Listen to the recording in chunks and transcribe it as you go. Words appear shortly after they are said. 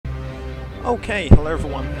Okay, hello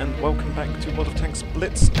everyone, and welcome back to World of Tanks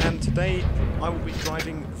Blitz, and today I will be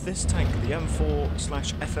driving this tank, the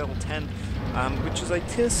M4/FL10, which is a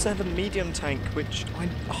tier 7 medium tank, which I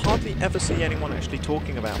hardly ever see anyone actually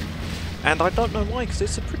talking about. And I don't know why, because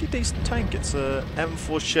it's a pretty decent tank. It's a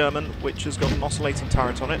M4 Sherman, which has got an oscillating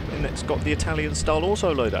turret on it, and it's got the Italian-style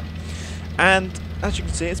autoloader. And as you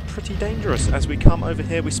can see, it's pretty dangerous. As we come over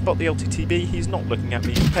here, we spot the LTTB. He's not looking at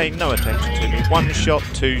me. He's paying no attention to me. 1 shot,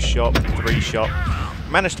 2 shot, 3 shot.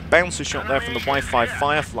 Managed to bounce a shot there from the Wi-Fi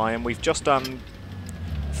Firefly, and we've just done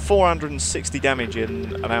 460 damage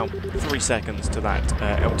in about 3 seconds to that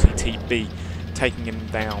LTTB, taking him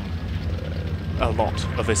down a lot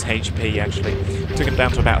of his HP, actually. Took him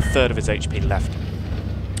down to about a third of his HP left.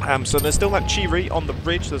 So there's still that Chiri on the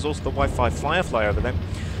ridge. There's also the Wi-Fi Firefly over there.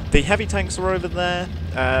 The heavy tanks are over there.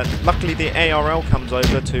 Luckily the ARL comes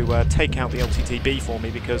over to take out the LTTB for me,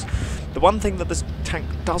 because the one thing that this tank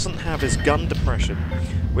doesn't have is gun depression,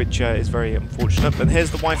 which is very unfortunate. But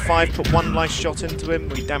here's the Wi-Fi, put one nice shot into him.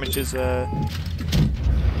 We damage his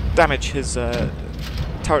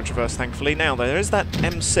turret traverse, thankfully. Now there is that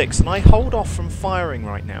M6, and I hold off from firing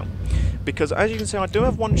right now, because as you can see I do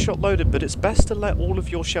have 1 shot loaded, but it's best to let all of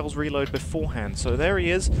your shells reload beforehand. So there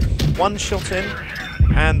he is, 1 shot in,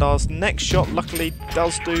 and our next shot luckily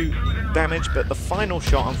does do damage, but the final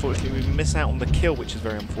shot, unfortunately, we miss out on the kill, which is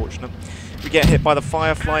very unfortunate. We get hit by the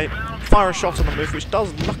Firefly, fire a shot on the move, which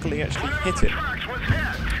does luckily actually hit it.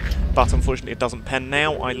 But unfortunately it doesn't pen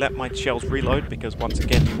now. I let my shells reload, because once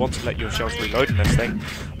again you want to let your shells reload in this thing.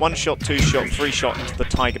 1 shot, 2 shot, 3 shot into the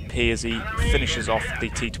Tiger P as he finishes off the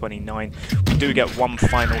T-29. We do get 1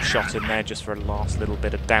 final shot in there just for a last little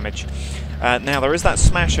bit of damage. Now there is that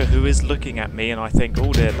Smasher who is looking at me, and I think,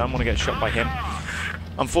 oh dear, don't want to get shot by him.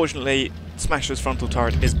 Unfortunately, Smasher's frontal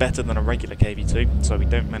turret is better than a regular KV-2, so we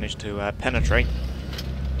don't manage to penetrate.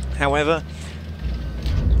 However,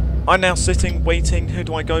 I'm now sitting, waiting. Who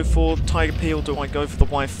do I go for? Tiger P, or do I go for the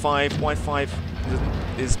Wi-Fi? Wi-Fi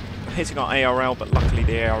is hitting our ARL, but luckily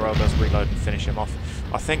the ARL does reload and finish him off.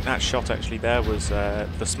 I think that shot actually there was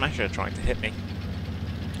the Smasher trying to hit me,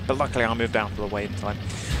 but luckily I moved out of the way in time.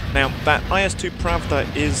 Now that IS-2 Pravda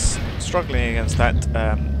is struggling against that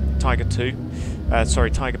Tiger P.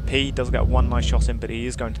 Does get 1 nice shot in, but he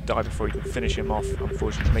is going to die before he can finish him off,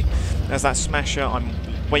 unfortunately. There's that Smasher. I'm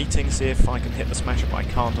waiting to see if I can hit the Smasher, but I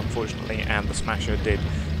can't, unfortunately, and the Smasher did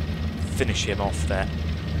finish him off there.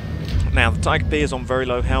 Now, the Tiger P is on very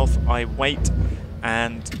low health. I wait,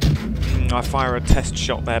 and I fire a test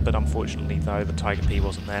shot there, but unfortunately, though, the Tiger P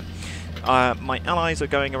wasn't there. My allies are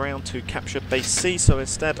going around to capture base C, so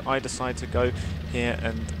instead I decide to go here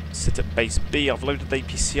and sit at base B. I've loaded the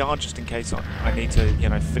APCR just in case I need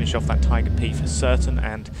to, finish off that Tiger P for certain,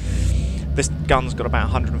 and this gun's got about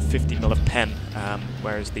 150 mil of pen,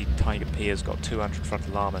 whereas the Tiger P has got 200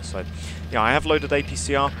 frontal armor. So, yeah, I have loaded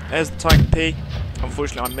APCR. There's the Tiger P.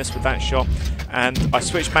 Unfortunately, I missed with that shot, and I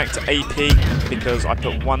switched back to AP because I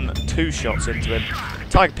put 2 shots into him.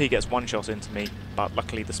 Tiger P gets 1 shot into me, but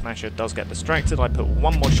luckily the Smasher does get distracted. I put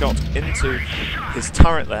 1 more shot into his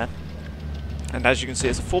turret there, and as you can see,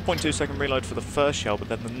 it's a 4.2 second reload for the first shell, but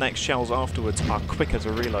then the next shells afterwards are quicker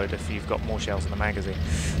to reload if you've got more shells in the magazine.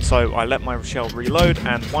 So I let my shell reload,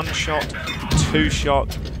 and 1 shot, 2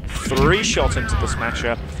 shot, 3 shot into the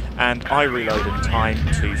Smasher, and I reload in time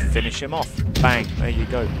to finish him off. Bang, there you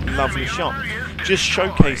go, lovely shot. Just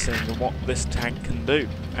showcasing what this tank can do.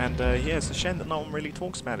 And yeah, it's a shame that no one really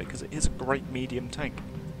talks about it, because it is a great medium tank,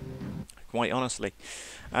 quite honestly.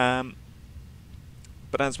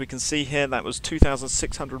 But as we can see here, that was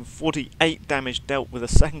 2,648 damage dealt with a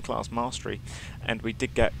 2nd class mastery, and we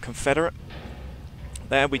did get Confederate.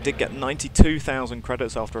 There we did get 92,000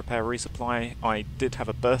 credits after a repair resupply. I did have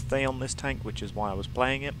a birthday on this tank, which is why I was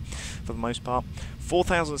playing it for the most part.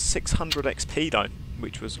 4,600 XP though,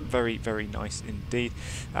 which was very, very nice indeed.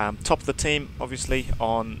 Top of the team, obviously,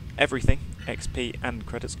 on everything, XP and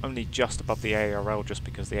credits, only just above the ARL, just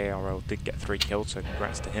because the ARL did get 3 kills, so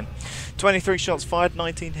congrats to him. 23 shots fired,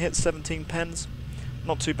 19 hits, 17 pens.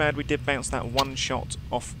 Not too bad. We did bounce that 1 shot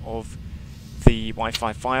off of the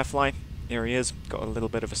Wi-Fi Firefly. Here he is, got a little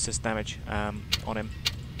bit of assist damage on him.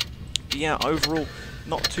 But yeah, overall,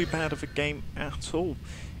 not too bad of a game at all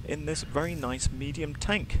in this very nice medium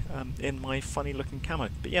tank in my funny looking camo.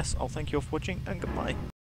 But yes, I'll thank you all for watching, and goodbye.